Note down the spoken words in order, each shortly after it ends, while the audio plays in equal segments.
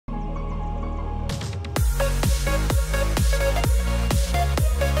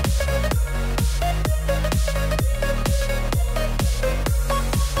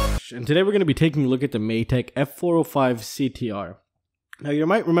and today we're going to be taking a look at the Matek F405-CTR. Now you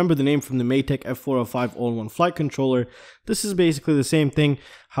might remember the name from the Matek F405 all-in-one flight controller. This is basically the same thing,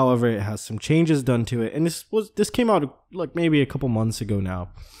 however it has some changes done to it, and this came out like maybe a couple months ago now.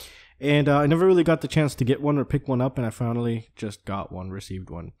 And I never really got the chance to get one or pick one up, and I finally just got one, received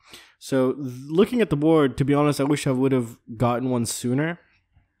one. So looking at the board, to be honest, I wish I would have gotten one sooner.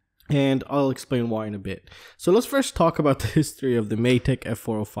 And I'll explain why in a bit. So let's first talk about the history of the Matek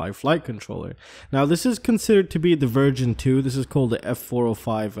F405 flight controller. Now this is considered to be the version 2. This is called the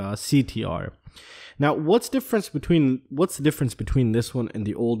F405-CTR. Now what's the difference between this one and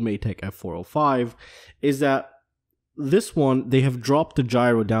the old Matek F405 is that this one, they have dropped the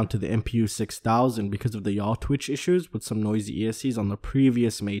gyro down to the MPU 6000 because of the yaw twitch issues with some noisy ESCs on the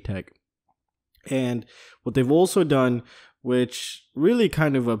previous Matek. And what they've also done, which really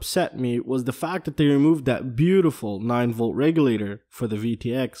kind of upset me, was the fact that they removed that beautiful 9-volt regulator for the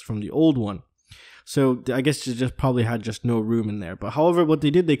VTX from the old one. So I guess it just probably had just no room in there. But however, what they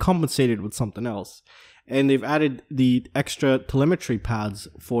did, they compensated with something else. And they've added the extra telemetry pads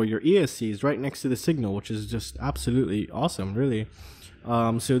for your ESCs right next to the signal, which is just absolutely awesome, really.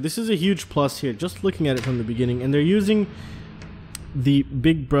 So this is a huge plus here, just looking at it from the beginning. And they're using the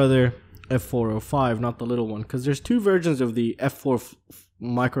big brother F405, not the little one, because there's two versions of the F4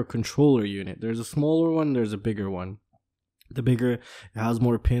 microcontroller unit. There's a smaller one, there's a bigger one. The bigger, it has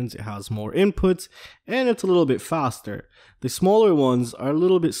more pins, it has more inputs, and it's a little bit faster. The smaller ones are a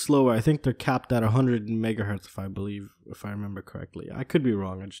little bit slower. I think they're capped at 100 megahertz, if I remember correctly. I could be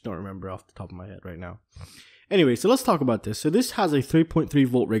wrong, I just don't remember off the top of my head right now. Anyway, so let's talk about this. So this has a 3.3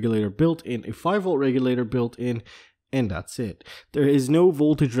 volt regulator built in, a 5 volt regulator built in, and that's it. There is no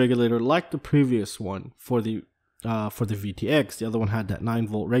voltage regulator like the previous one for the VTX. The other one had that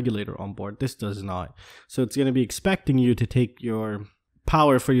 9-volt regulator on board. This does not. So it's going to be expecting you to take your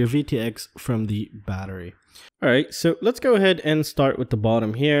power for your VTX from the battery. Alright, so let's go ahead and start with the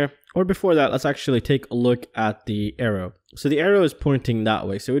bottom here. Or before that, let's actually take a look at the arrow. So the arrow is pointing that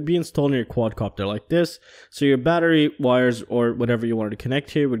way. So it would be installed in your quadcopter like this. So your battery wires or whatever you wanted to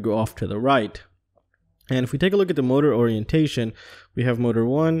connect here would go off to the right. And if we take a look at the motor orientation, we have motor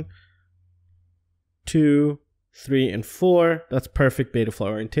 1, 2, 3, and 4. That's perfect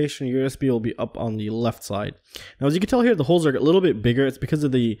Betaflight orientation. USB will be up on the left side. Now, as you can tell here, the holes are a little bit bigger. It's because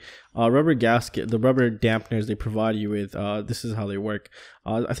of the rubber gasket, the rubber dampeners they provide you with. This is how they work.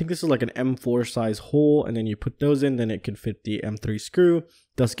 I think this is like an M4 size hole, and then you put those in, then it can fit the M3 screw,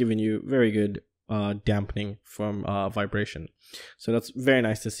 thus giving you very good dampening from vibration. So that's very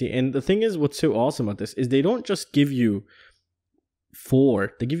nice to see. And the thing is, what's so awesome about this is they don't just give you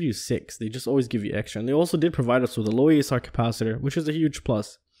 4, they give you 6. They just always give you extra. And they also did provide us with a low E Start Capacitor, which is a huge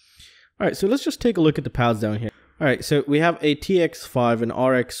plus. Alright, so let's just take a look at the pads down here. Alright, so we have a TX5, an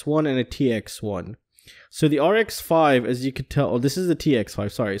RX1, and a TX1. So the RX5, as you could tell, oh, this is the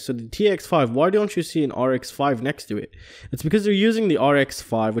TX5, sorry. So the TX5, why don't you see an RX5 next to it? It's because they're using the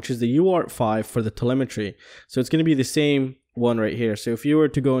RX5, which is the UART5 for the telemetry. So it's going to be the same one right here. So if you were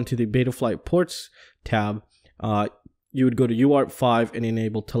to go into the Betaflight ports tab, you would go to UART5 and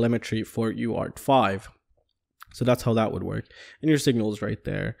enable telemetry for UART5. So that's how that would work. And your signal is right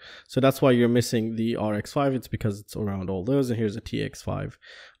there. So that's why you're missing the RX5. It's because it's around all those. And here's a TX5.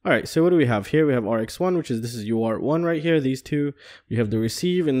 All right, so what do we have here? We have RX1, this is UART1 right here, these two. We have the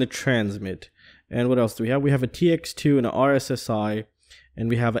receive and the transmit. And what else do we have? We have a TX2 and an RSSI, and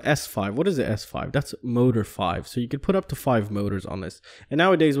we have a S5. What is the S5? That's motor 5. So you could put up to 5 motors on this. And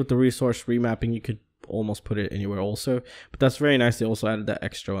nowadays with the resource remapping, you could almost put it anywhere also. But that's very nice. They also added that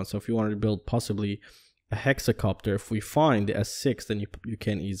extra one. So if you wanted to build possibly a hexacopter, if we find the S6, then you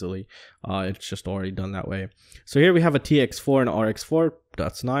can easily. It's just already done that way. So here we have a TX4 and an RX4.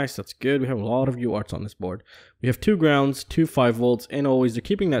 That's nice, that's good. We have a lot of UARTs on this board. We have 2 grounds, 2 5 volts, and always they're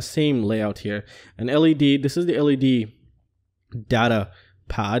keeping that same layout here. An LED, this is the LED data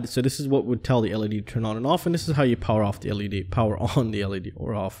pad. So this is what would tell the LED to turn on and off, and this is how you power off the LED, power on the LED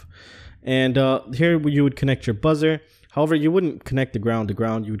or off. And here you would connect your buzzer. However, you wouldn't connect the ground to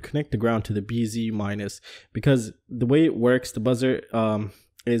ground. You would connect the ground to the BZ minus, because the way it works, the buzzer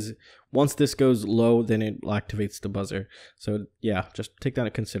is once this goes low, then it activates the buzzer. So yeah, just take that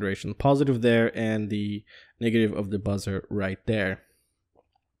into consideration. Positive there and the negative of the buzzer right there.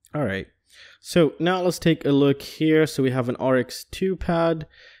 All right. So now let's take a look here. So we have an RX2 pad,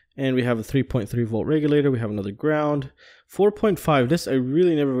 and we have a 3.3 volt regulator. We have another ground. 4.5. This I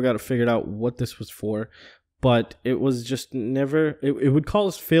really never got to figure out what this was for. But it was just never, it would call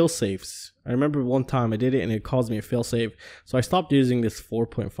us fail safes. I remember one time I did it and it caused me a fail safe. So I stopped using this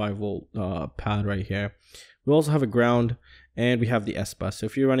 4.5 volt pad right here. We also have a ground, and we have the S bus. So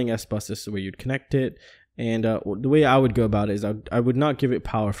if you're running S bus, this is where you'd connect it. And the way I would go about it is I would not give it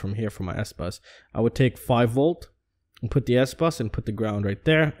power from here for my S bus. I would take 5 volt and put the S bus and put the ground right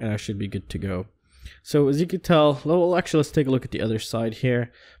there, and I should be good to go. So as you can tell, well, actually let's take a look at the other side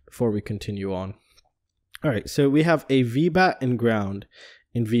here before we continue on. All right, so we have a VBAT and ground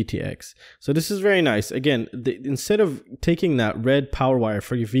in VTX. So this is very nice. Again, instead of taking that red power wire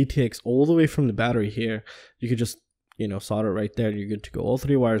for your VTX all the way from the battery here, you could just, you know, solder it right there and you're good to go. All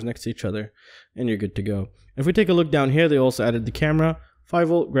 3 wires next to each other and you're good to go. If we take a look down here, they also added the camera, 5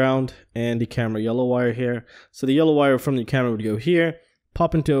 volt ground, and the camera yellow wire here. So the yellow wire from the camera would go here,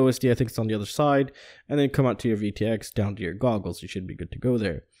 pop into OSD, I think it's on the other side, and then come out to your VTX, down to your goggles. You should be good to go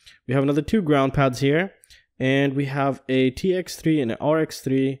there. We have another 2 ground pads here, and we have a TX3 and an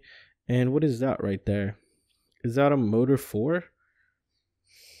RX3, and what is that right there? Is that a motor 4?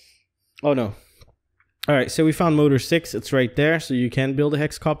 Oh no. All right, so we found motor 6. It's right there, so you can build a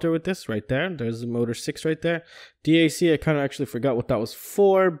hexcopter with this right there. There's a motor 6 right there. DAC, I kind of actually forgot what that was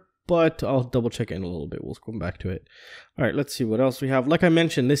for, but I'll double check it in a little bit. We'll come back to it. All right, let's see what else we have. Like I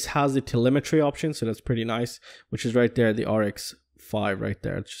mentioned, this has the telemetry option, so that's pretty nice, which is right there, the RX5 right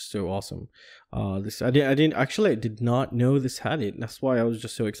there. It's just so awesome. This I did not know this had it. That's why I was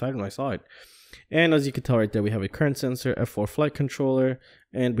just so excited when I saw it. And as you can tell right there, we have a current sensor, F4 flight controller,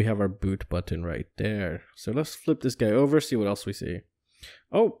 and we have our boot button right there. So let's flip this guy over, see what else we see.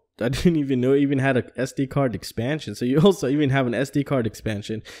 Oh, I didn't even know it even had a SD card expansion. So you also even have an SD card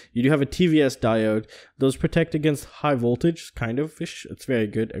expansion. You do have a TVS diode. Those protect against high voltage, kind of ish. It's very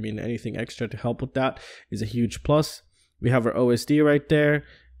good. I mean, anything extra to help with that is a huge plus. We have our OSD right there.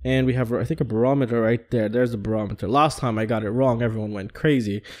 And we have, I think, a barometer right there. There's the barometer. Last time I got it wrong, everyone went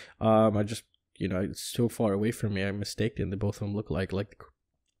crazy. I just, you know, it's so far away from me. I mistaken. They both of them look like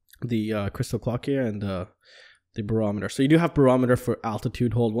the crystal clock here and the barometer. So you do have barometer for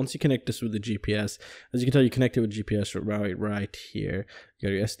altitude hold. Once you connect this with the GPS, as you can tell, you connect it with GPS right here. You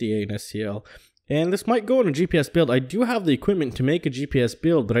got your SDA and SCL. And this might go on a GPS build. I do have the equipment to make a GPS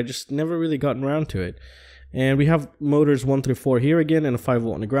build, but I just never really gotten around to it. And we have motors 1 through 4 here again, and a 5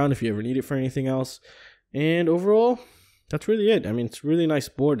 volt on the ground if you ever need it for anything else. And overall, that's really it. I mean, it's a really nice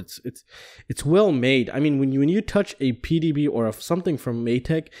board. It's well made. I mean, when you touch a PDB or something from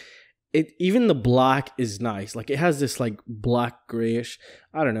Matek, even the black is nice. Like, it has this like black grayish.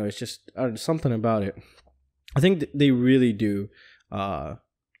 I don't know. It's just something about it. I think they really do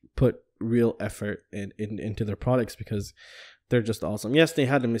put real effort into their products because they're just awesome. Yes, they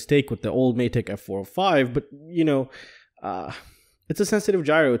had a mistake with the old Matek F405, but you know, it's a sensitive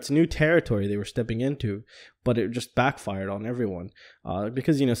gyro. It's new territory they were stepping into, but it just backfired on everyone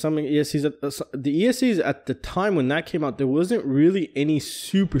because, you know, some ESCs, the ESCs at the time when that came out, there wasn't really any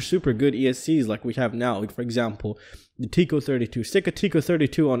super good ESCs like we have now. Like, for example, the Tico 32. Stick a Tico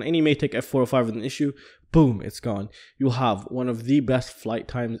 32 on any Matek F405 with an issue, boom, it's gone. You'll have one of the best flight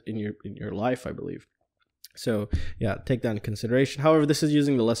times in your life, I believe. So yeah, take that into consideration. However, this is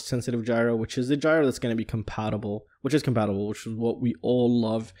using the less sensitive gyro, which is the gyro that's going to be compatible, which is what we all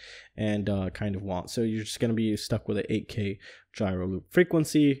love and kind of want. So you're just going to be stuck with an 8K gyro loop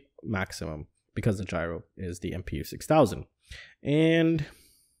frequency maximum because the gyro is the MPU 6000. And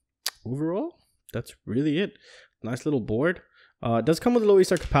overall, that's really it. Nice little board. It does come with a low E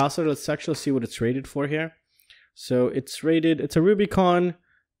Start Capacitor. Let's actually see what it's rated for here. So it's a Rubicon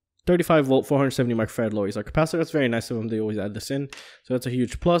 35 volt 470 microfarad low E Start Capacitor. That's very nice of them. They always add this in, so that's a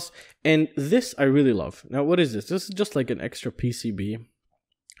huge plus. And this I really love. Now, what is this? This is just like an extra PCB.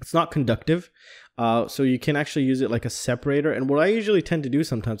 It's not conductive, so you can actually use it like a separator. And what I usually tend to do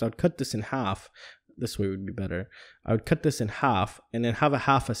sometimes, I would cut this in half. This way would be better. I would cut this in half and then have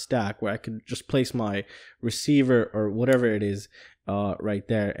a stack where I could just place my receiver or whatever it is right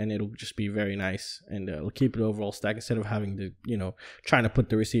there, and it'll just be very nice, and it'll keep it overall stack instead of having to, you know, trying to put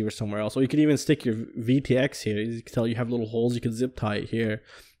the receiver somewhere else. Or you could even stick your VTX here. As you can tell, you have little holes. You can zip tie it here.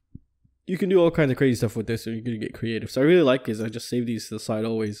 You can do all kinds of crazy stuff with this, and you can get creative. So I really like this. I just save these to the side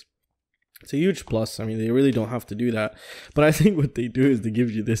always. It's a huge plus. I mean, they really don't have to do that. But I think what they do is they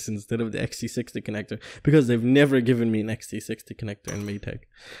give you this instead of the Xt60 connector, because they've never given me an Xt60 connector in Matek.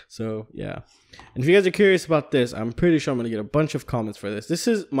 So, yeah. And if you guys are curious about this, I'm pretty sure I'm going to get a bunch of comments for this. This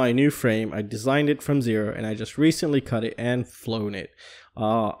is my new frame. I designed it from zero, and I just recently cut it and flown it.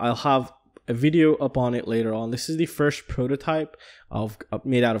 I'll have a video up on it later on. This is the first prototype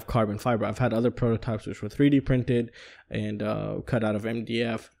made out of carbon fiber. I've had other prototypes which were 3D printed and cut out of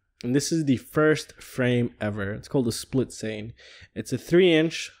MDF. And this is the first frame ever. It's called a split sane. It's a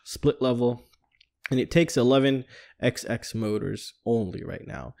 3-inch split level And it takes 11xx motors only right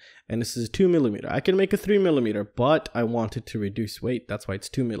now. And this is 2mm. I can make a 3mm, but I wanted to reduce weight. That's why it's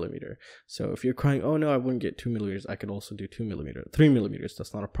 2mm. So if you're crying, oh no, I wouldn't get 2mm, I could also do 2mm, 3mm.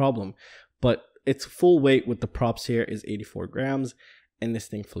 That's not a problem. But its full weight with the props here is 84 grams. And this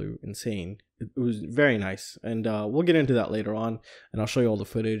thing flew insane. It was very nice. And we'll get into that later on. And I'll show you all the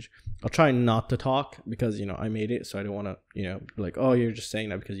footage. I'll try not to talk because, you know, I made it. So I don't want to, you know, be like, oh, you're just saying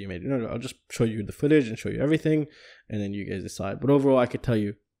that because you made it. No, I'll just show you the footage and show you everything. And then you guys decide. But overall, I could tell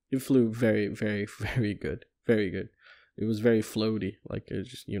you, it flew very, very, very good. Very good. It was very floaty. Like, it was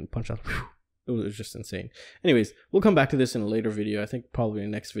just, you know, punch out. Whew. It was just insane. Anyways, we'll come back to this in a later video. I think probably in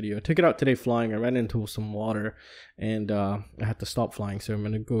the next video. I took it out today flying. I ran into some water and I had to stop flying. So I'm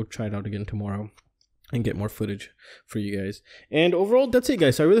going to go try it out again tomorrow and get more footage for you guys. And overall, that's it,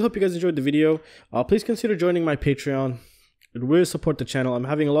 guys. So I really hope you guys enjoyed the video. Please consider joining my Patreon. It will support the channel. I'm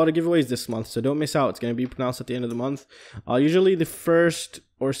having a lot of giveaways this month, so don't miss out. It's going to be pronounced at the end of the month. Usually the 1st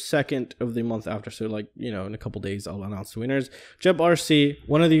or 2nd of the month after. So, like, you know, in a couple days, I'll announce the winners. Jeb RC,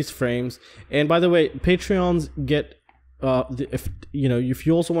 one of these frames. And by the way, Patreons get, if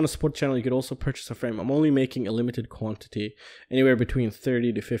you also want to support the channel, you could also purchase a frame. I'm only making a limited quantity, anywhere between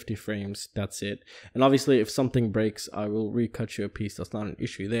 30 to 50 frames. That's it. And obviously, if something breaks, I will recut you a piece. That's not an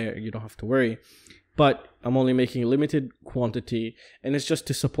issue there. You don't have to worry. But I'm only making a limited quantity, and it's just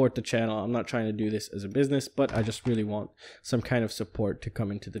to support the channel. I'm not trying to do this as a business, but I just really want some kind of support to come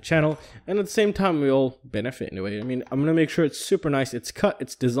into the channel. And at the same time, we all benefit in a way. I mean, I'm going to make sure it's super nice. It's cut,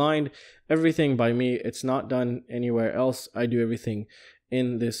 it's designed, everything by me. It's not done anywhere else. I do everything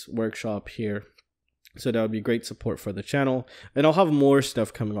in this workshop here. So that would be great support for the channel. And I'll have more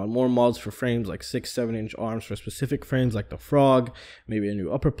stuff coming on, more mods for frames, like 6-7 inch arms for specific frames like the frog, maybe a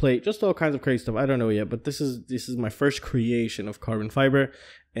new upper plate, just all kinds of crazy stuff. I don't know yet, but this is my first creation of carbon fiber,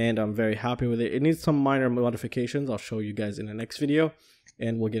 and I'm very happy with it. It needs some minor modifications. I'll show you guys in the next video,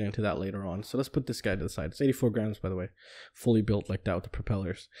 and we'll get into that later on. So let's put this guy to the side. It's 84 grams, by the way, fully built like that with the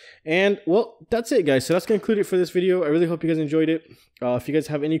propellers. And well, that's it, guys. So that's gonna conclude it for this video. I really hope you guys enjoyed it. If you guys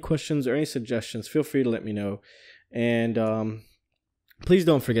have any questions or any suggestions, feel free to let me know. And please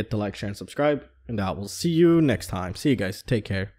don't forget to like, share, and subscribe. And I will see you next time. See you guys. Take care.